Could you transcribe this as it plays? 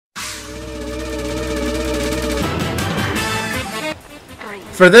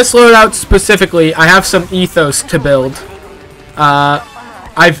For this loadout specifically, I have some ethos to build.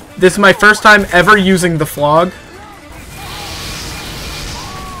 This is my first time ever using the flog.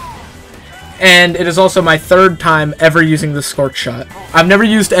 And it is also my third time ever using the scorch shot. I've never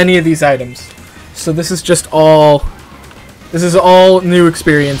used any of these items. So this is just all... This is all new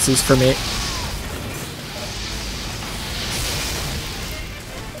experiences for me.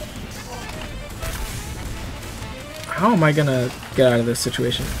 How am I gonna get out of this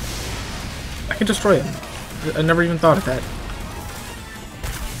situation? I can destroy him. I never even thought of that.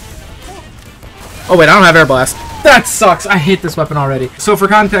 Oh wait, I don't have air blast. That sucks. I hate this weapon already. So for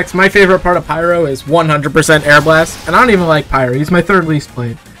context, my favorite part of Pyro is 100% air blast, and I don't even like Pyro. He's my third least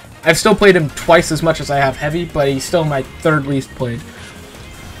played. I've still played him twice as much as I have Heavy, but he's still my third least played.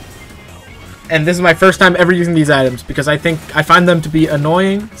 And this is my first time ever using these items because I find them to be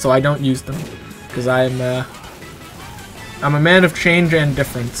annoying, so I don't use them because I'm a man of change and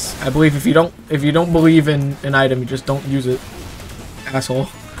difference. I believe if you don't believe in an item, you just don't use it, asshole.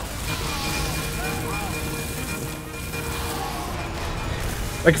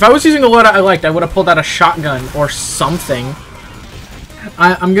 Like, if I was using a loadout I liked, I would have pulled out a shotgun or something.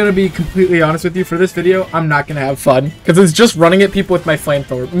 I'm gonna be completely honest with you, for this video, I'm not gonna have fun. Because it's just running at people with my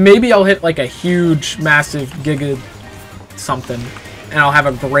flamethrower. Maybe I'll hit, like, a huge, massive, giga something. And I'll have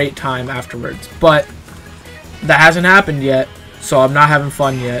a great time afterwards. But that hasn't happened yet, so I'm not having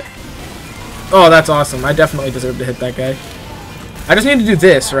fun yet. Oh, that's awesome. I definitely deserve to hit that guy. I just need to do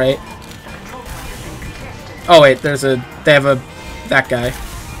this, right? Oh, wait, they have that guy.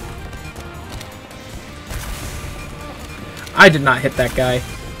 I did not hit that guy.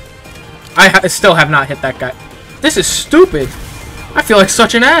 I still have not hit that guy. This is stupid. I feel like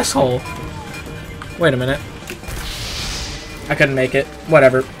such an asshole. Wait a minute. I couldn't make it.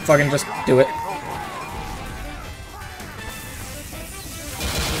 Whatever. Fucking just do it.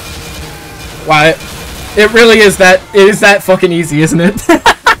 Wow, it really is that. It is that fucking easy, isn't it?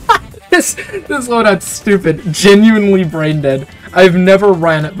 This loadout's stupid. Genuinely brain dead. I've never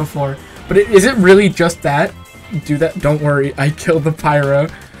ran it before. But is it really just that? Do that. Don't worry. I killed the Pyro.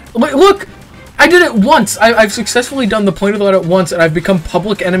 Look! I did it once! I've successfully done the point of the loadout once, and I've become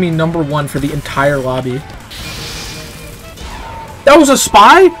public enemy #1 for the entire lobby. That was a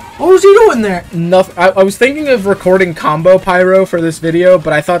spy? What was he doing there? Nothing. I was thinking of recording combo Pyro for this video,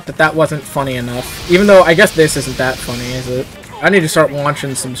 but I thought that wasn't funny enough. Even though I guess this isn't that funny, is it? I need to start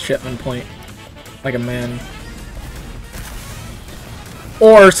launching some shit on point. Like a man.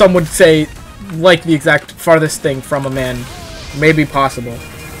 Or some would say, like the exact farthest thing from a man. Maybe possible.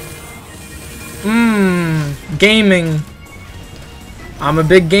 Gaming. I'm a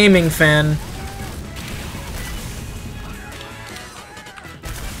big gaming fan.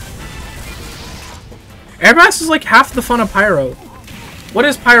 Air Blast is like half the fun of Pyro. What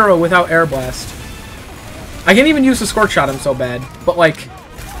is Pyro without Air Blast? I can't even use the Scorch Shot, I'm so bad. But like,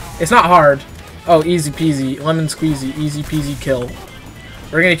 it's not hard. Oh, easy peasy, lemon squeezy, easy peasy kill.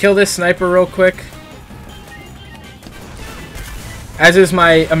 We're gonna kill this sniper real quick. As is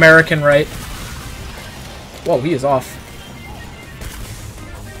my American right. Whoa, he is off.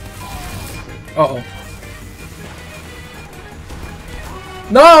 Uh-oh.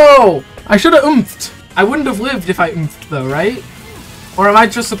 No! I should have oomphed. I wouldn't have lived if I oomphed, though, right? Or am I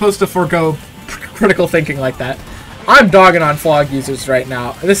just supposed to forego critical thinking like that? I'm dogging on flog users right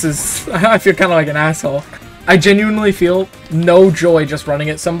now. This is... I feel kind of like an asshole. I genuinely feel no joy just running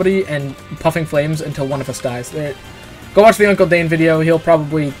at somebody and puffing flames until one of us dies. Go watch the Uncle Dane video. He'll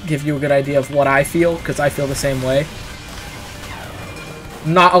probably give you a good idea of what I feel, because I feel the same way.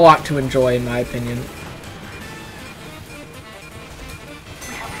 Not a lot to enjoy, in my opinion.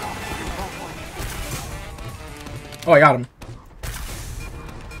 Oh, I got him.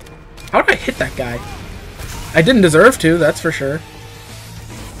 How did I hit that guy? I didn't deserve to, that's for sure.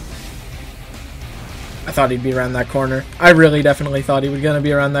 I thought he'd be around that corner. I really definitely thought he was gonna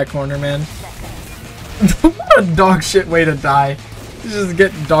be around that corner, man. What a dog shit way to die. You just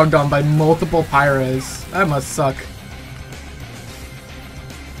get dogged on by multiple Pyros. That must suck.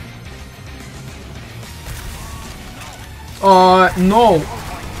 No.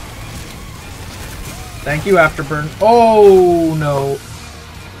 Thank you, Afterburn. Oh, no.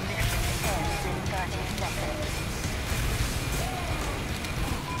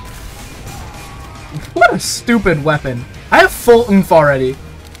 What a stupid weapon. I have full oomph already.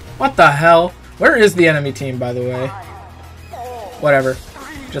 What the hell? Where is the enemy team, by the way? Whatever.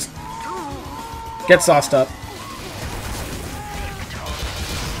 Just get sauced up.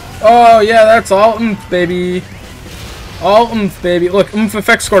 Oh, yeah, that's all oomph, baby. All oomph, baby. Look, oomph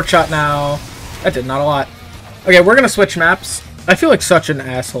effect Scorch Shot now. That did not a lot. Okay, we're gonna switch maps. I feel like such an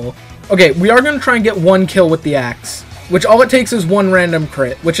asshole. Okay, we are going to try and get one kill with the axe, which all it takes is one random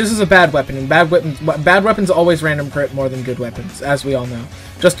crit, which this is a bad weapon, and bad weapons always random crit more than good weapons, as we all know.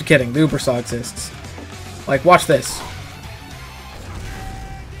 Just kidding, the Uber Saw exists. Like, watch this.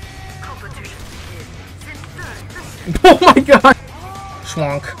 Oh my god!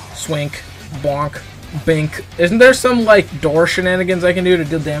 Schwank, swink, bonk, bink. Isn't there some, like, door shenanigans I can do to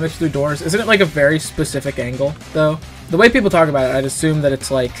deal damage through doors? Isn't it, like, a very specific angle, though? The way people talk about it, I'd assume that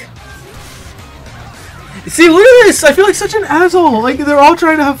it's, like... See, look at this! I feel like such an asshole! Like, they're all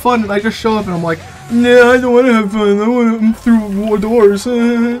trying to have fun, and I just show up and I'm like, nah, I don't want to have fun, I want to through more doors.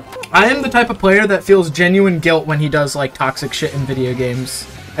 I am the type of player that feels genuine guilt when he does, like, toxic shit in video games.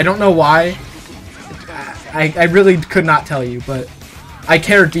 I don't know why. I really could not tell you, but I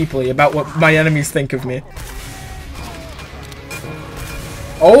care deeply about what my enemies think of me.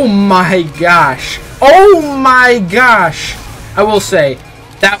 Oh my gosh. Oh my gosh. I will say,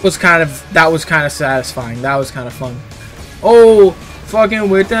 that was kind of satisfying. That was kind of fun. Oh, fucking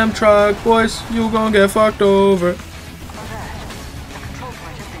with them truck boys, you gonna get fucked over.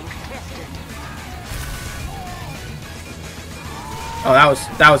 Oh,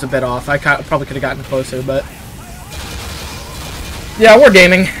 that was a bit off. I probably could have gotten closer, but yeah, we're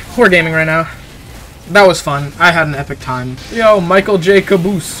gaming. We're gaming right now. That was fun. I had an epic time. Yo, Michael J.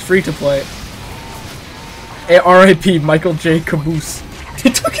 Caboose, free to play. R.I.P. Michael J. Caboose.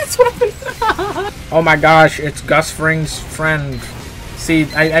 He took his weapon. Oh my gosh, it's Gus Fring's friend. See,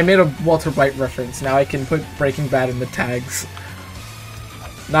 I made a Walter White reference. Now I can put Breaking Bad in the tags.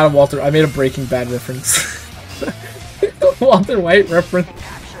 Not a Walter. I made a Breaking Bad reference. Walter White reference.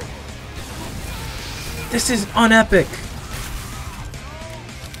 This is unepic.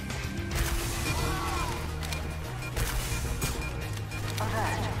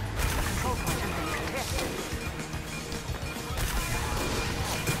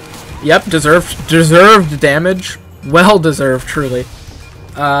 Yep, deserved damage. Well deserved, truly.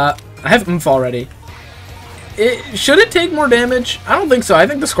 I have oomph already. Should it take more damage? I don't think so. I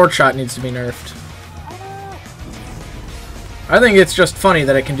think the Scorch Shot needs to be nerfed. I think it's just funny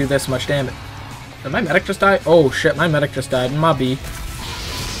that it can do this much damage. Did my medic just die? Oh shit, my medic just died. My B.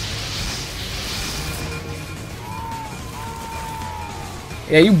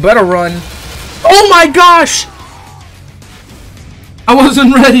 Yeah, you better run. Oh my gosh! I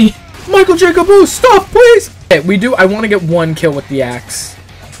wasn't ready. Michael J. Caboose, stop, please! Okay, I want to get one kill with the axe.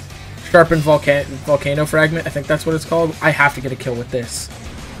 Sharpened Volcano Fragment, I think that's what it's called. I have to get a kill with this.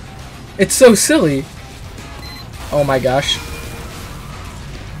 It's so silly. Oh my gosh.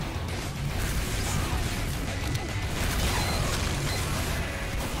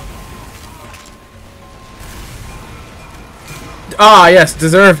 Ah, yes,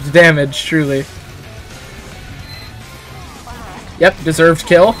 deserved damage, truly. Yep, deserved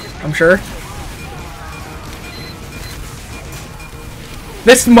kill, I'm sure.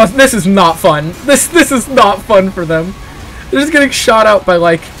 This is not fun. This is not fun for them. They're just getting shot out by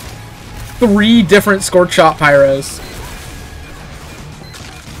like 3 different Scorch Shot Pyros.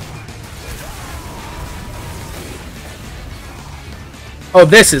 Oh,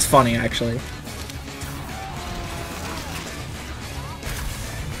 this is funny actually.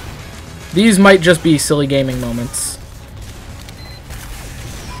 These might just be silly gaming moments.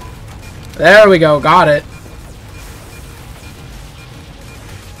 There we go, got it.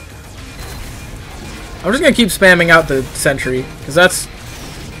 I'm just gonna keep spamming out the sentry, because that's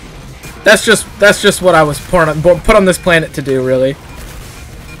just what I was put on this planet to do, really.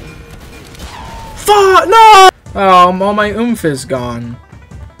 Fuck no! Oh, all my oomph is gone.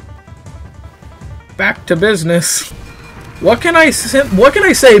 Back to business. What can I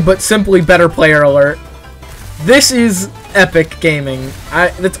say but simply better player alert? This is epic gaming.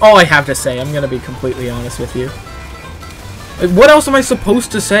 That's all I have to say. I'm gonna be completely honest with you. Like, what else am I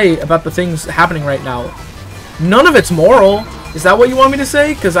supposed to say about the things happening right now? None of it's moral. Is that what you want me to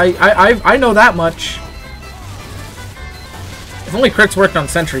say? Because I know that much. If only crits worked on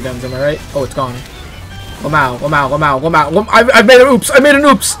sentry guns, am I right? Oh, it's gone. Lamau. I've made an oops. I made an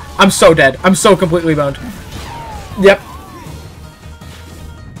oops. I'm so dead. I'm so completely boned. Yep.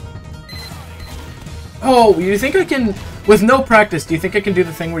 Oh, you think I can... With no practice, do you think I can do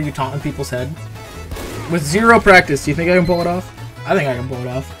the thing where you taunt on people's head? With 0 practice, do you think I can pull it off? I think I can pull it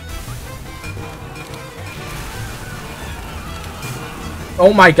off.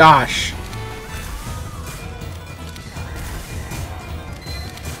 Oh my gosh.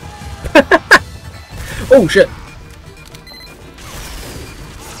 Oh shit.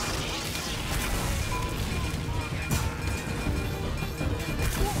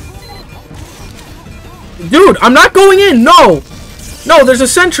 Dude, I'm not going in, no! No, there's a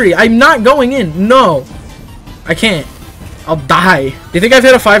sentry. I'm not going in. No. I can't. I'll die. Do you think I've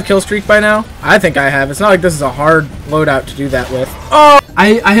hit a 5-kill streak by now? I think I have. It's not like this is a hard loadout to do that with. Oh!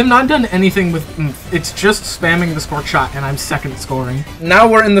 I have not done anything with oomph. It's just spamming the scorch shot, and I'm second scoring. Now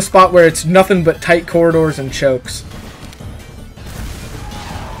we're in the spot where it's nothing but tight corridors and chokes.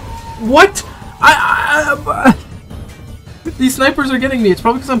 What? These snipers are getting me. It's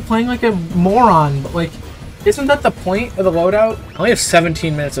probably because I'm playing like a moron, but like, isn't that the point of the loadout? I only have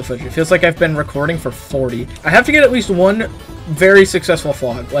 17 minutes of footage. It feels like I've been recording for 40. I have to get at least one very successful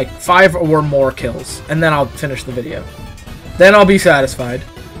vlog, like 5 or more kills, and then I'll finish the video. Then I'll be satisfied.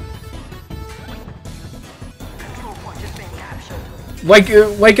 Like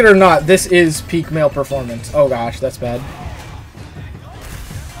it or not, this is peak male performance. Oh gosh, that's bad.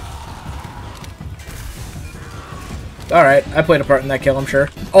 Alright, I played a part in that kill, I'm sure.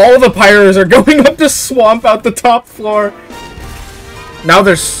 All the pyros are going up to swamp out the top floor. Now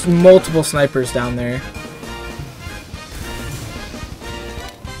there's multiple snipers down there.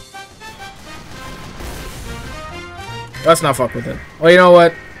 Let's not fuck with it. Well, you know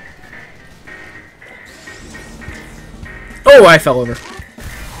what? Oh, I fell over.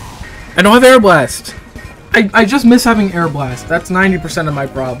 I don't have air blast. I just miss having air blast. That's 90% of my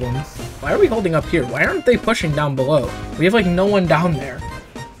problem. Why are we holding up here? Why aren't they pushing down below? We have like no one down there.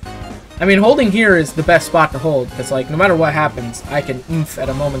 I mean, holding here is the best spot to hold because like no matter what happens, I can oomph at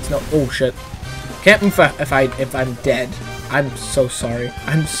a moment's notice. Oh shit! Can't oomph if I'm dead. I'm so sorry.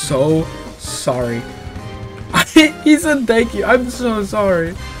 I'm so sorry. He said thank you. I'm so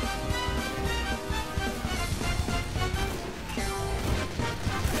sorry.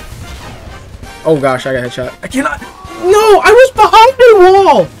 Oh gosh, I got headshot. I cannot. No, I was behind the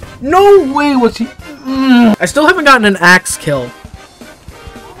wall. No way was he. I still haven't gotten an axe kill.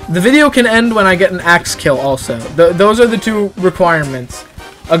 The video can end when I get an axe kill also. Those are the 2 requirements.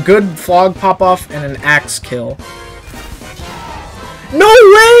 A good flog pop-off and an axe kill. No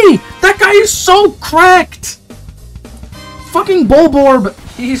way! That guy is so cracked! Fucking Bulborb!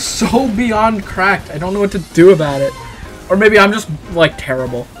 He's so beyond cracked. I don't know what to do about it. Or maybe I'm just, like,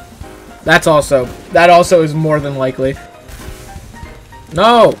 terrible. That also is more than likely.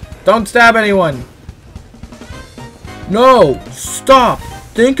 No! Don't stab anyone! No! Stop!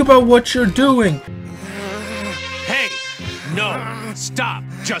 Think about what you're doing! Hey! No! Stop!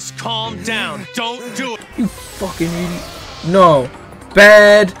 Just calm down! Don't do it! You fucking idiot. No.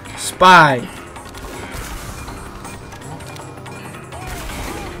 Bad spy.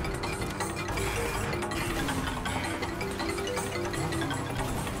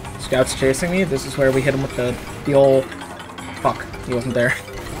 Scouts chasing me. This is where we hit him with the old... Fuck. He wasn't there.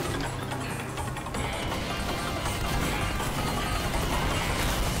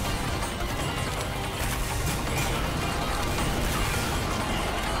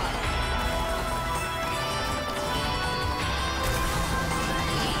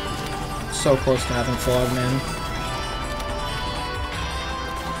 So close to having fog, man.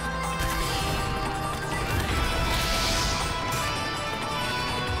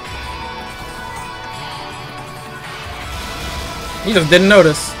 He just didn't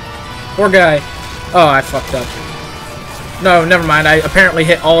notice. Poor guy. Oh, I fucked up. No, never mind. I apparently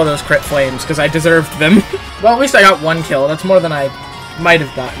hit all of those crit flames because I deserved them. Well, at least I got 1 kill. That's more than I might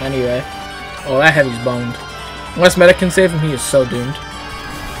have gotten anyway. Oh, that heavy's boned. Unless Medic can save him, he is so doomed.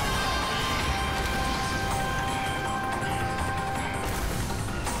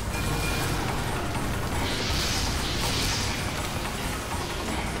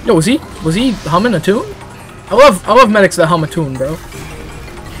 Yo, was he humming a tune? I love medics that hum a tune, bro.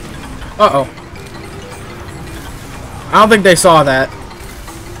 Uh-oh. I don't think they saw that.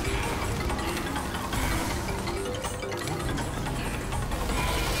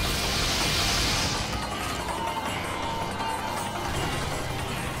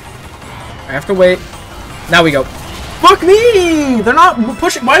 I have to wait. Now we go. Fuck me! They're not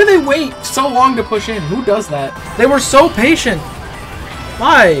pushing. Why do they wait so long to push in? Who does that? They were so patient.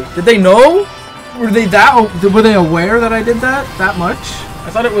 Why? Did they know? Were they aware that I did that much? I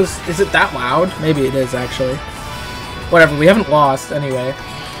thought it was... Is it that loud? Maybe it is, actually. Whatever, we haven't lost, anyway.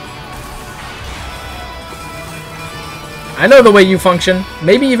 I know the way you function.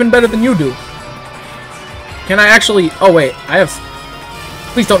 Maybe even better than you do. Can I actually... Oh, wait. I have...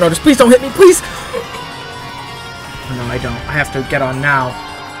 Please don't notice. Please don't hit me. Please! Oh, no, I don't. I have to get on now.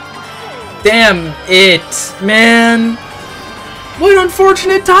 Damn it, man. What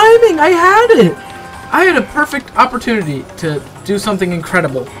unfortunate timing! I had it! I had a perfect opportunity to do something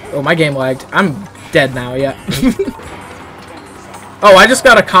incredible. Oh, my game lagged. I'm dead now, yeah. Oh, I just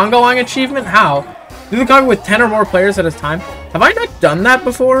got a conga line achievement? How? Do the conga with 10 or more players at a time? Have I not done that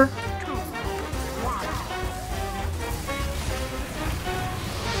before?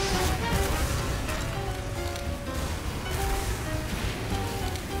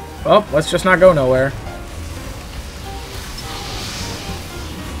 Oh, let's just not go nowhere.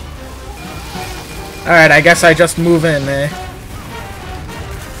 Alright, I guess I just move in, eh?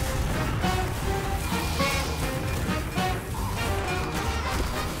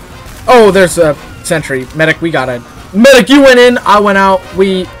 Oh, there's a sentry. Medic, we got it. Medic, you went in, I went out.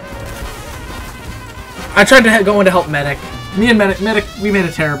 I tried to go in to help Medic. Me and Medic, we made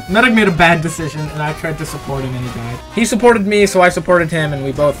a terrible... Medic made a bad decision, and I tried to support him, and he died. He supported me, so I supported him, and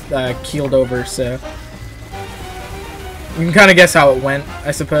we both keeled over, so... You can kind of guess how it went,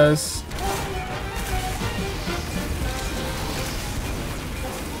 I suppose.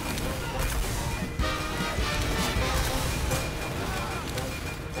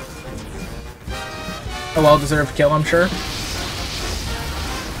 A well-deserved kill, I'm sure.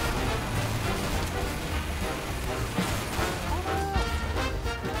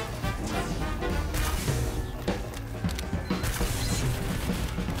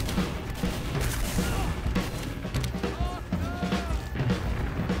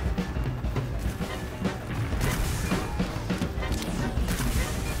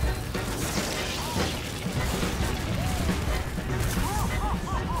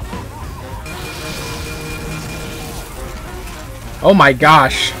 Oh my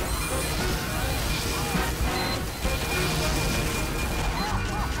gosh.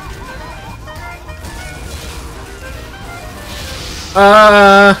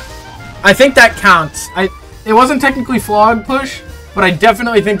 I think that counts. It wasn't technically flog push, but I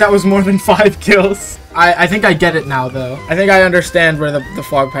definitely think that was more than 5 kills. I think I get it now, though. I think I understand where the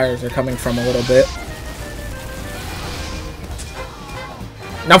flog pyros are coming from a little bit.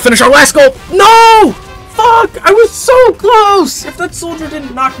 Now finish our last goal! No! Fuck! I was so close! If that soldier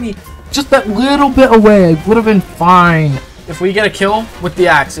didn't knock me just that little bit away, I would have been fine. If we get a kill with the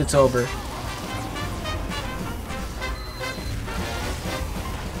axe, it's over.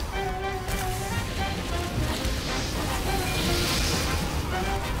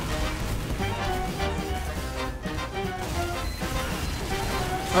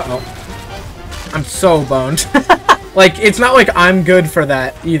 Uh-oh. I'm so boned. Like, it's not like I'm good for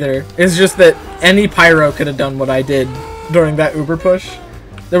that either. It's just that any pyro could have done what I did during that Uber push.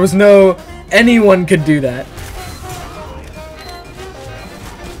 There was no... Anyone could do that.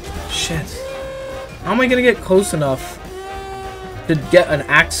 Shit. How am I gonna get close enough to get an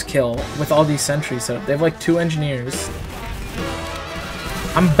axe kill with all these sentries set up? They have like 2 engineers.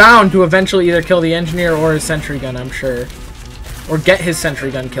 I'm bound to eventually either kill the engineer or his sentry gun, I'm sure. Or get his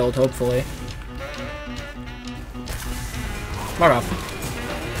sentry gun killed, hopefully. Fuck off.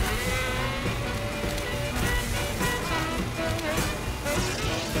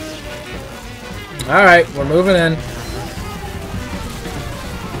 Alright, we're moving in.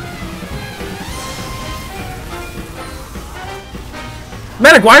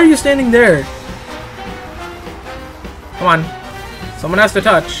 Medic, why are you standing there? Come on. Someone has to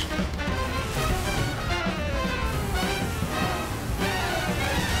touch.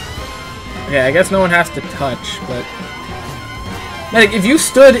 Okay, I guess no one has to touch, but... Medic, if you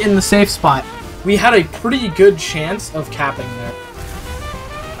stood in the safe spot, we had a pretty good chance of capping there.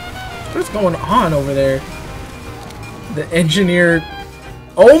 What's going on over there? The engineer...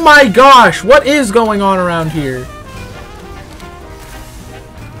 Oh my gosh! What is going on around here?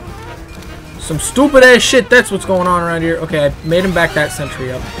 Some stupid ass shit, that's what's going on around here. Okay, I made him back that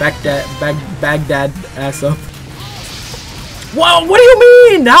sentry up. Baghdad ass up. Whoa, what do you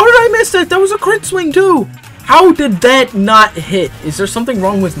mean? How did I miss that? That was a crit swing too! How did that not hit? Is there something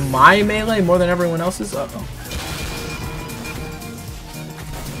wrong with my melee more than everyone else's? Uh-oh.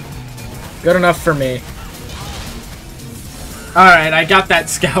 Good enough for me. Alright, I got that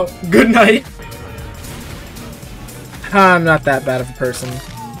scout. Good night. I'm not that bad of a person.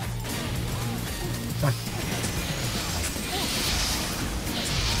 Come on.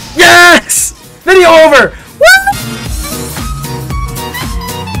 Yes! Video over!